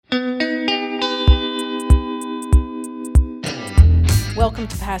Welcome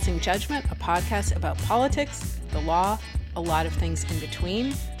to Passing Judgment, a podcast about politics, the law, a lot of things in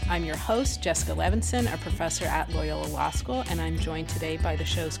between. I'm your host, Jessica Levinson, a professor at Loyola Law School, and I'm joined today by the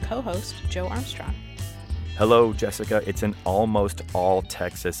show's co-host, Joe Armstrong. Hello, Jessica. It's an almost all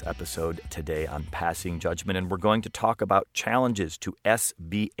Texas episode today on Passing Judgment, and we're going to talk about challenges to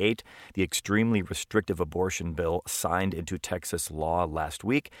SB 8, the extremely restrictive abortion bill signed into Texas law last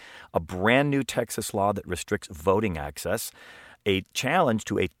week, a brand new Texas law that restricts voting access, a challenge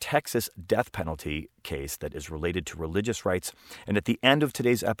to a Texas death penalty case that is related to religious rights. And at the end of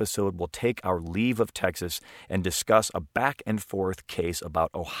today's episode, we'll take our leave of Texas and discuss a back and forth case about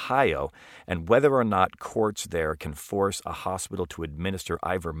Ohio and whether or not courts there can force a hospital to administer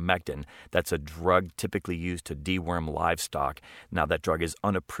ivermectin. That's a drug typically used to deworm livestock. Now, that drug is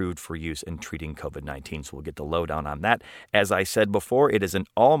unapproved for use in treating COVID-19, so we'll get the lowdown on that. As I said before, it is an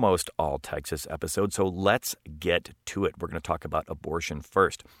almost all Texas episode, so let's get to it. We're going to talk about abortion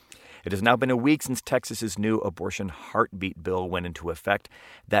first. It has now been a week since Texas's new abortion heartbeat bill went into effect.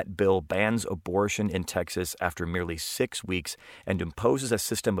 That bill bans abortion in Texas after merely 6 weeks and imposes a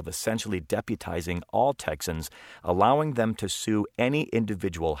system of essentially deputizing all Texans, allowing them to sue any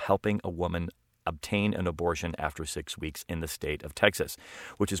individual helping a woman obtain an abortion after 6 weeks in the state of Texas,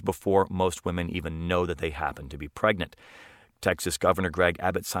 which is before most women even know that they happen to be pregnant. Texas Governor Greg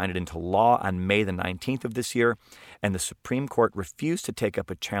Abbott signed it into law on May the 19th of this year, and the Supreme Court refused to take up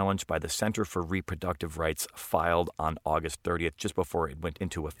a challenge by the Center for Reproductive Rights filed on August 30th, just before it went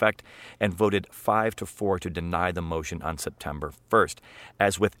into effect, and voted 5-4 to deny the motion on September 1st.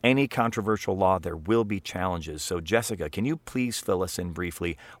 As with any controversial law, there will be challenges. So, Jessica, can you please fill us in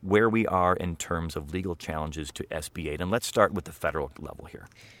briefly where we are in terms of legal challenges to SB 8? And let's start with the federal level here.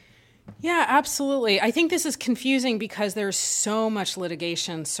 Yeah, absolutely. I think this is confusing because there's so much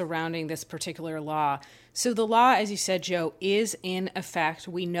litigation surrounding this particular law. So the law, as you said, Joe, is in effect.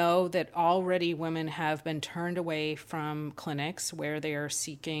 We know that already women have been turned away from clinics where they are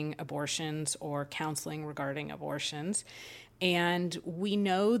seeking abortions or counseling regarding abortions. And we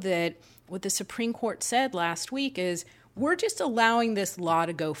know that what the Supreme Court said last week is we're just allowing this law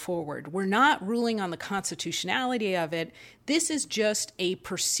to go forward. We're not ruling on the constitutionality of it. This is just a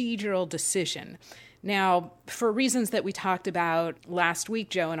procedural decision. Now, for reasons that we talked about last week,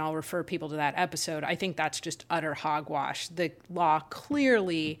 Joe, and I'll refer people to that episode, I think that's just utter hogwash. The law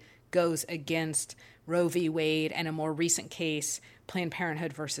clearly goes against Roe v. Wade and a more recent case, Planned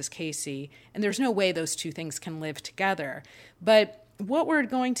Parenthood versus Casey, and there's no way those two things can live together. But what we're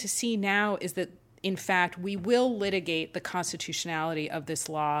going to see now is that in fact, we will litigate the constitutionality of this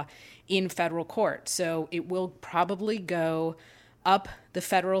law in federal court. So it will probably go up the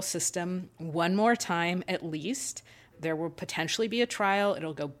federal system one more time at least. There will potentially be a trial.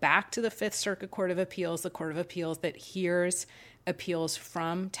 It'll go back to the Fifth Circuit Court of Appeals, the Court of Appeals that hears appeals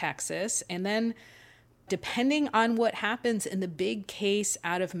from Texas. And then depending on what happens in the big case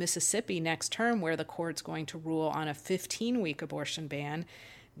out of Mississippi next term, where the court's going to rule on a 15-week abortion ban,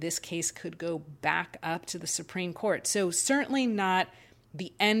 this case could go back up to the Supreme Court. So certainly not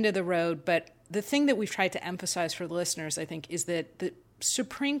the end of the road, but the thing that we've tried to emphasize for the listeners, I think, is that the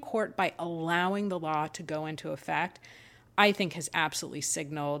Supreme Court, by allowing the law to go into effect, I think has absolutely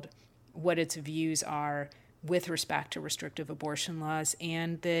signaled what its views are with respect to restrictive abortion laws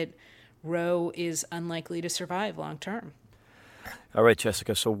and that Roe is unlikely to survive long term. All right,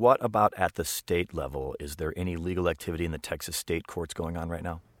 Jessica, so what about at the state level? Is there any legal activity in the Texas state courts going on right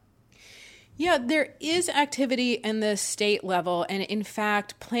now? Yeah, there is activity in the state level. And in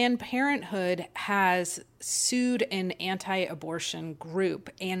fact, Planned Parenthood has sued an anti-abortion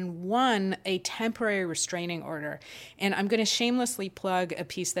group and won a temporary restraining order. And I'm going to shamelessly plug a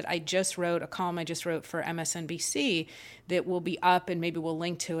piece that I just wrote, a column I just wrote for MSNBC that will be up, and maybe we'll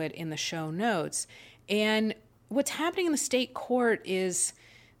link to it in the show notes. And what's happening in the state court is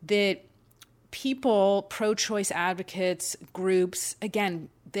that people, pro-choice advocates, groups, again,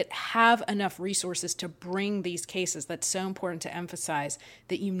 that have enough resources to bring these cases, that's so important to emphasize,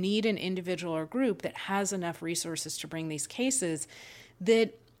 that you need an individual or group that has enough resources to bring these cases,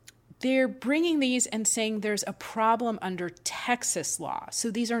 that they're bringing these and saying there's a problem under Texas law.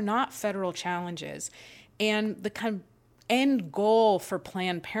 So these are not federal challenges. And the kind of end goal for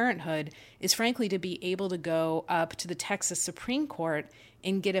Planned Parenthood is frankly to be able to go up to the Texas Supreme Court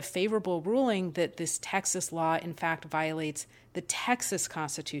and get a favorable ruling that this Texas law in fact violates the Texas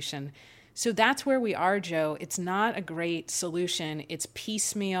Constitution. So that's where we are, Joe. It's not a great solution. It's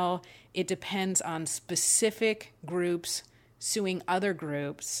piecemeal. It depends on specific groups suing other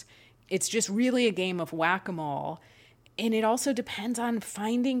groups. It's just really a game of whack-a-mole. And it also depends on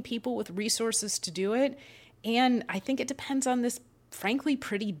finding people with resources to do it. And I think it depends on this frankly,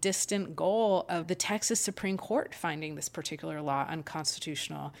 pretty distant goal of the Texas Supreme Court finding this particular law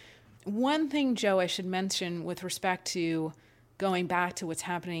unconstitutional. One thing, Joe, I should mention with respect to going back to what's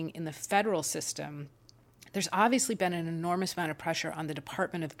happening in the federal system, there's obviously been an enormous amount of pressure on the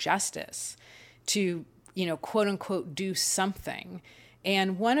Department of Justice to, quote unquote, do something.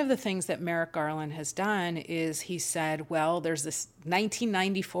 And one of the things that Merrick Garland has done is he said, well, there's this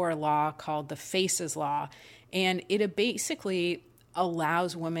 1994 law called the FACES Law, and it basically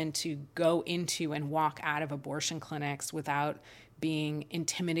allows women to go into and walk out of abortion clinics without being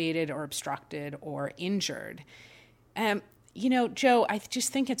intimidated or obstructed or injured. Joe, I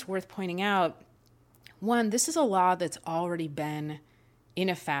just think it's worth pointing out, one, this is a law that's already been in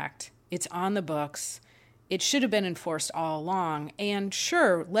effect. It's on the books. It should have been enforced all along. And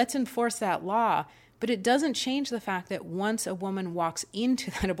sure, let's enforce that law, but it doesn't change the fact that once a woman walks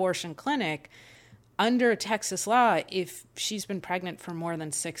into that abortion clinic, under Texas law, if she's been pregnant for more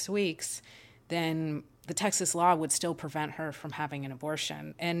than 6 weeks, then the Texas law would still prevent her from having an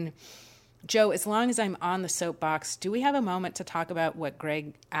abortion. And Joe, as long as I'm on the soapbox, do we have a moment to talk about what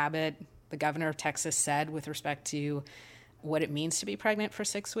Greg Abbott, the governor of Texas, said with respect to what it means to be pregnant for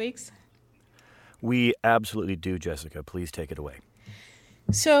 6 weeks? We absolutely do, Jessica. Please take it away.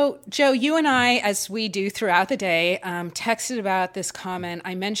 So, Joe, you and I, as we do throughout the day, texted about this comment.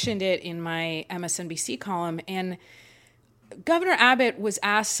 I mentioned it in my MSNBC column, and Governor Abbott was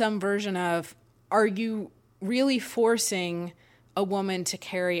asked some version of, are you really forcing a woman to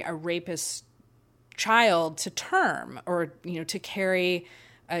carry a rapist child to term, or, to carry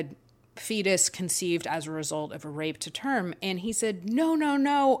a fetus conceived as a result of a rape to term? And he said,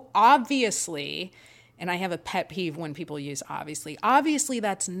 no, obviously. And I have a pet peeve when people use obviously. Obviously,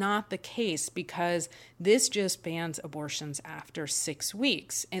 that's not the case, because this just bans abortions after 6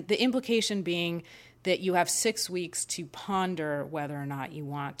 weeks. And the implication being that you have 6 weeks to ponder whether or not you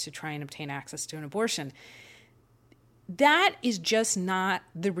want to try and obtain access to an abortion. That is just not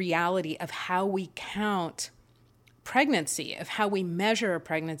the reality of how we count pregnancy, of how we measure a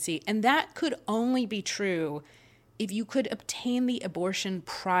pregnancy. And that could only be true if you could obtain the abortion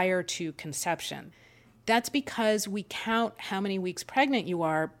prior to conception. That's because we count how many weeks pregnant you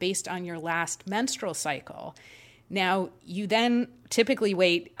are based on your last menstrual cycle. Now, you then typically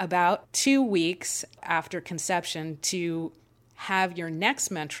wait about 2 weeks after conception to have your next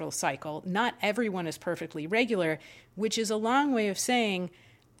menstrual cycle. Not everyone is perfectly regular, which is a long way of saying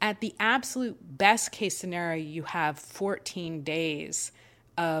at the absolute best case scenario, you have 14 days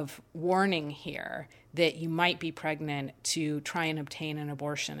of warning here that you might be pregnant to try and obtain an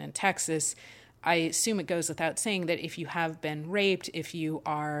abortion in Texas. I assume it goes without saying that if you have been raped, if you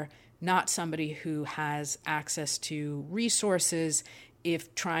are not somebody who has access to resources,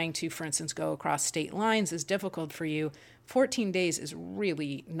 if trying to, for instance, go across state lines is difficult for you, 14 days is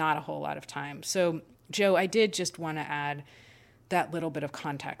really not a whole lot of time. So, Joe, I did just want to add that little bit of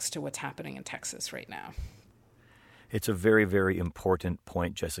context to what's happening in Texas right now. It's a very, very important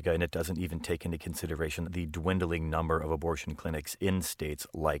point, Jessica, and it doesn't even take into consideration the dwindling number of abortion clinics in states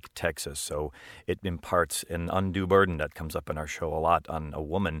like Texas. So it imparts an undue burden that comes up in our show a lot on a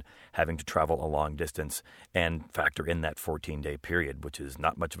woman having to travel a long distance and factor in that 14-day period, which is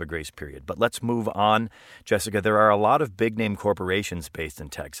not much of a grace period. But let's move on. Jessica, there are a lot of big-name corporations based in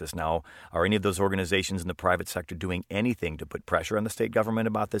Texas. Now, are any of those organizations in the private sector doing anything to put pressure on the state government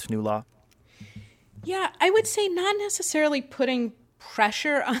about this new law? Yeah, I would say not necessarily putting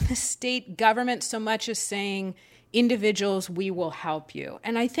pressure on the state government so much as saying, individuals, we will help you.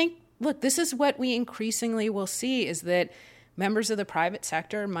 And I think, look, this is what we increasingly will see, is that members of the private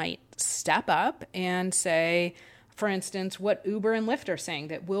sector might step up and say, for instance, what Uber and Lyft are saying,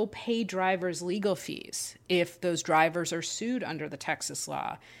 that we'll pay drivers legal fees if those drivers are sued under the Texas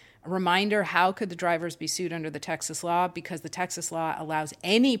law. A reminder, how could the drivers be sued under the Texas law? Because the Texas law allows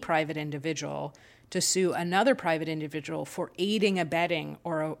any private individual to sue another private individual for aiding, abetting,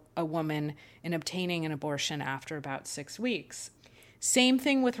 or a woman in obtaining an abortion after about 6 weeks. Same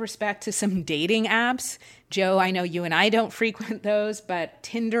thing with respect to some dating apps. Joe, I know you and I don't frequent those, but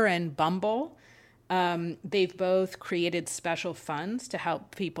Tinder and Bumble, they've both created special funds to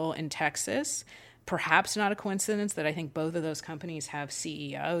help people in Texas. Perhaps not a coincidence that I think both of those companies have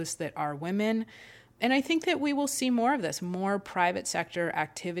CEOs that are women. And I think that we will see more of this, more private sector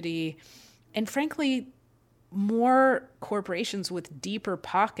activity, and frankly, more corporations with deeper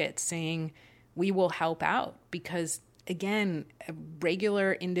pockets saying, we will help out. Because, again, a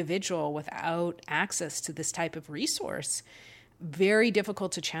regular individual without access to this type of resource, very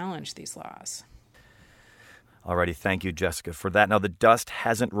difficult to challenge these laws. Alrighty, thank you, Jessica, for that. Now, the dust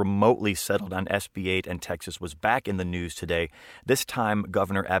hasn't remotely settled on SB 8, and Texas was back in the news today. This time,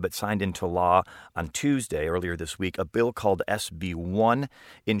 Governor Abbott signed into law on Tuesday, earlier this week, a bill called SB 1.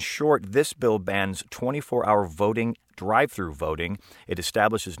 In short, this bill bans 24-hour voting, drive-through voting. It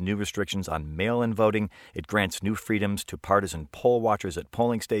establishes new restrictions on mail-in voting. It grants new freedoms to partisan poll watchers at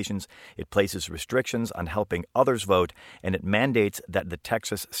polling stations. It places restrictions on helping others vote, and it mandates that the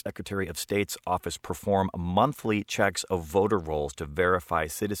Texas Secretary of State's office perform monthly checks of voter rolls to verify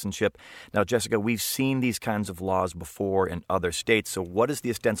citizenship. Now, Jessica, we've seen these kinds of laws before in other states, so what is the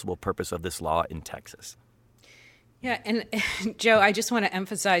ostensible purpose of this law in Texas? Yeah, and Joe, I just want to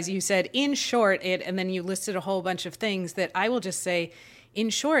emphasize, you said, in short, and then you listed a whole bunch of things that I will just say, in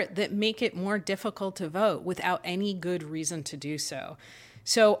short, that make it more difficult to vote without any good reason to do so.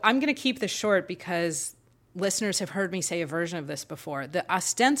 So I'm going to keep this short because listeners have heard me say a version of this before. The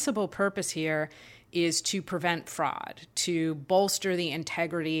ostensible purpose here is to prevent fraud, to bolster the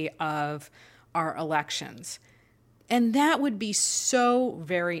integrity of our elections. And that would be so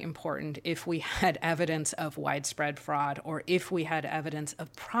very important if we had evidence of widespread fraud or if we had evidence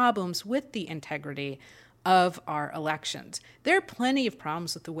of problems with the integrity of our elections. There are plenty of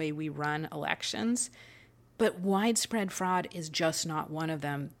problems with the way we run elections, but widespread fraud is just not one of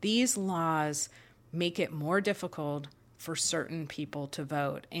them. These laws make it more difficult for certain people to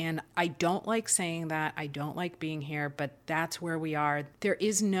vote. And I don't like saying that. I don't like being here, but that's where we are. There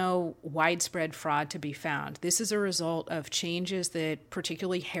is no widespread fraud to be found. This is a result of changes that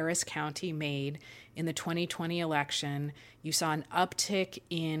particularly Harris County made in the 2020 election. You saw an uptick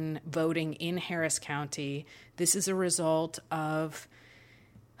in voting in Harris County. This is a result of,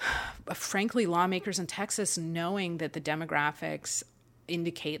 frankly, lawmakers in Texas knowing that the demographics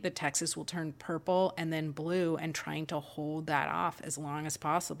indicate that Texas will turn purple and then blue and trying to hold that off as long as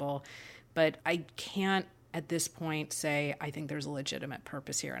possible. But I can't at this point say I think there's a legitimate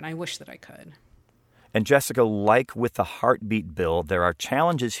purpose here, and I wish that I could. And Jessica, like with the heartbeat bill, there are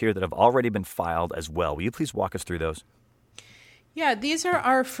challenges here that have already been filed as well. Will you please walk us through those? Yeah, these are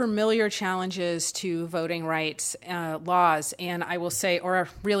our familiar challenges to voting rights laws, and I will say, or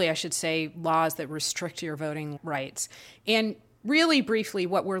really I should say, laws that restrict your voting rights. And really briefly,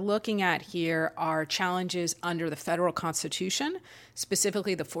 what we're looking at here are challenges under the federal Constitution,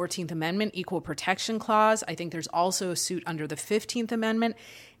 specifically the 14th Amendment, Equal Protection Clause. I think there's also a suit under the 15th Amendment.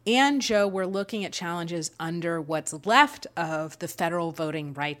 And, Joe, we're looking at challenges under what's left of the Federal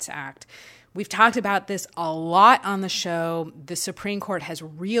Voting Rights Act. We've talked about this a lot on the show. The Supreme Court has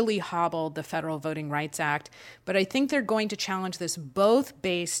really hobbled the Federal Voting Rights Act, but I think they're going to challenge this both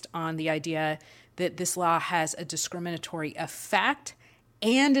based on the idea that this law has a discriminatory effect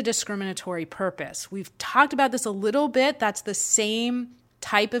and a discriminatory purpose. We've talked about this a little bit. That's the same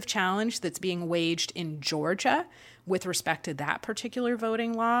type of challenge that's being waged in Georgia with respect to that particular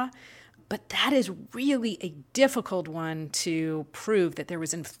voting law. But that is really a difficult one to prove that there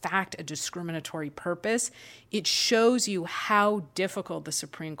was in fact a discriminatory purpose. It shows you how difficult the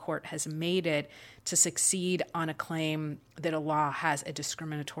Supreme Court has made it to succeed on a claim that a law has a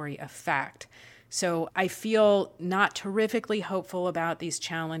discriminatory effect. So I feel not terrifically hopeful about these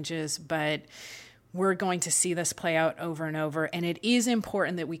challenges, but we're going to see this play out over and over. And it is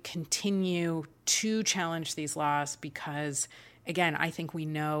important that we continue to challenge these laws because, again, I think we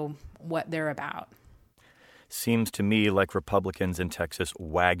know what they're about. Seems to me like Republicans in Texas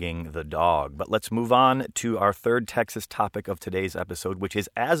wagging the dog. But let's move on to our third Texas topic of today's episode, which is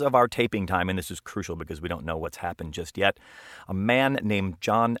as of our taping time, and this is crucial because we don't know what's happened just yet, a man named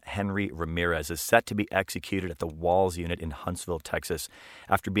John Henry Ramirez is set to be executed at the Walls Unit in Huntsville, Texas,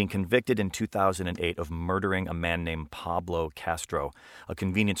 after being convicted in 2008 of murdering a man named Pablo Castro, a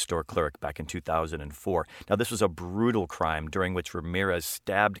convenience store clerk back in 2004. Now, this was a brutal crime during which Ramirez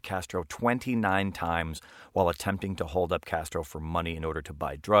stabbed Castro 29 times while attempting to hold up Castro for money in order to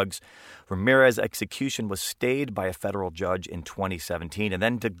buy drugs. Ramirez's execution was stayed by a federal judge in 2017 and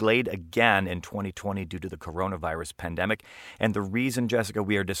then delayed again in 2020 due to the coronavirus pandemic. And the reason, Jessica,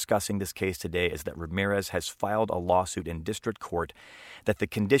 we are discussing this case today is that Ramirez has filed a lawsuit in district court that the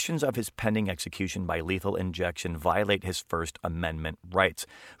conditions of his pending execution by lethal injection violate his First Amendment rights.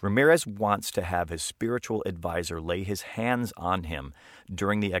 Ramirez wants to have his spiritual advisor lay his hands on him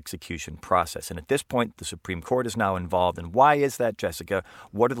during the execution process. And at this point, the Supreme Court is now involved. And why is that, Jessica?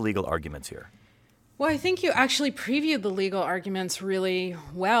 What are the legal arguments here? Well, I think you actually previewed the legal arguments really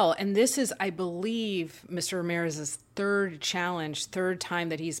well. And this is, I believe, Mr. Ramirez's third time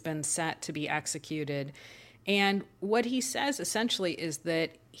that he's been set to be executed. And what he says essentially is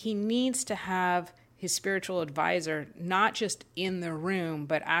that he needs to have his spiritual advisor not just in the room,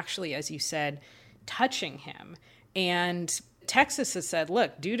 but actually, as you said, touching him. And Texas has said,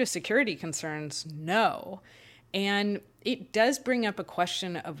 look, due to security concerns, no. And it does bring up a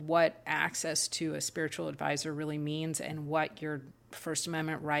question of what access to a spiritual advisor really means and what your First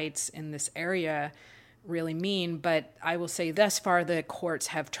Amendment rights in this area really mean. But I will say thus far, the courts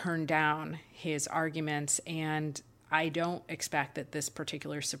have turned down his arguments, and I don't expect that this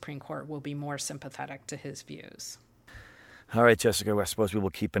particular Supreme Court will be more sympathetic to his views. All right, Jessica, I suppose we will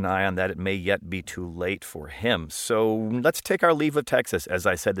keep an eye on that. It may yet be too late for him. So let's take our leave of Texas. As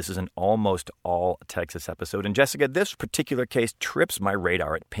I said, this is an almost all Texas episode. And Jessica, this particular case trips my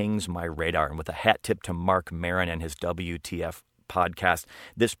radar. It pings my radar. And with a hat tip to Mark Maron and his WTF podcast,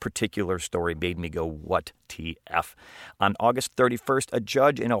 this particular story made me go, what TF? On August 31st, a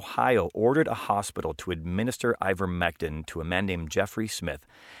judge in Ohio ordered a hospital to administer ivermectin to a man named Jeffrey Smith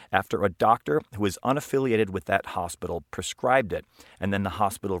after a doctor who is unaffiliated with that hospital prescribed it, and then the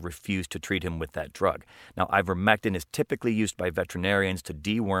hospital refused to treat him with that drug. Now, ivermectin is typically used by veterinarians to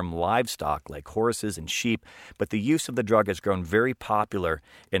deworm livestock like horses and sheep, but the use of the drug has grown very popular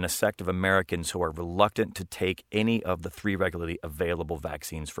in a sect of Americans who are reluctant to take any of the 3 regularly available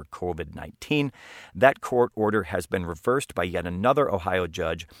vaccines for COVID-19. That court order has been reversed by yet another Ohio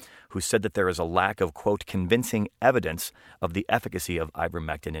judge who said that there is a lack of, quote, convincing evidence of the efficacy of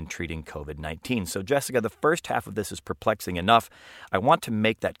ivermectin in treating COVID-19. So, Jessica, the first half of this is perplexing enough. I want to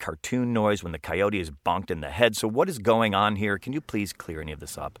make that cartoon noise when the coyote is bonked in the head. So what is going on here? Can you please clear any of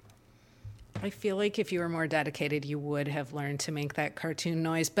this up? I feel like if you were more dedicated, you would have learned to make that cartoon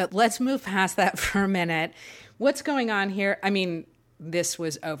noise. But let's move past that for a minute. What's going on here? I mean, this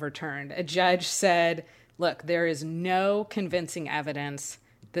was overturned. A judge said, look, there is no convincing evidence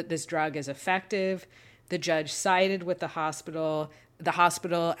that this drug is effective. The judge sided with the hospital. The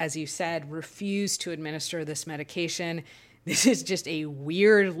hospital, as you said, refused to administer this medication. This is just a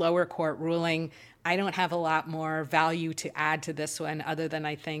weird lower court ruling. I don't have a lot more value to add to this one other than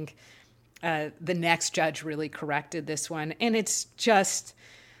I think the next judge really corrected this one. And it's just,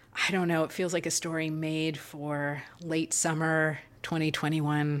 I don't know, it feels like a story made for late summer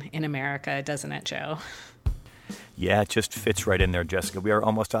 2021 in America, doesn't it, Joe? Yeah, it just fits right in there, Jessica. We are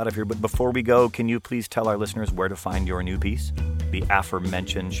almost out of here. But before we go, can you please tell our listeners where to find your new piece? The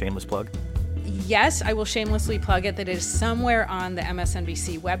aforementioned shameless plug? Yes, I will shamelessly plug it. That is somewhere on the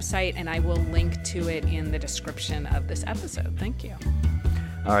MSNBC website, and I will link to it in the description of this episode. Thank you.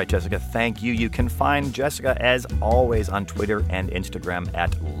 All right, Jessica, thank you. You can find Jessica, as always, on Twitter and Instagram at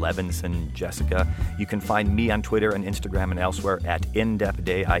Levinson Jessica. You can find me on Twitter and Instagram and elsewhere at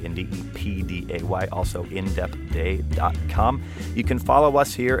InDepthDay, INDEPDAY, also indepthday.com. You can follow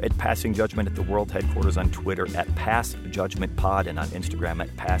us here at Passing Judgment at the World Headquarters on Twitter at Pass Judgment Pod and on Instagram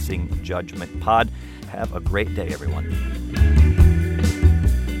at Passing Judgment Pod. Have a great day, everyone.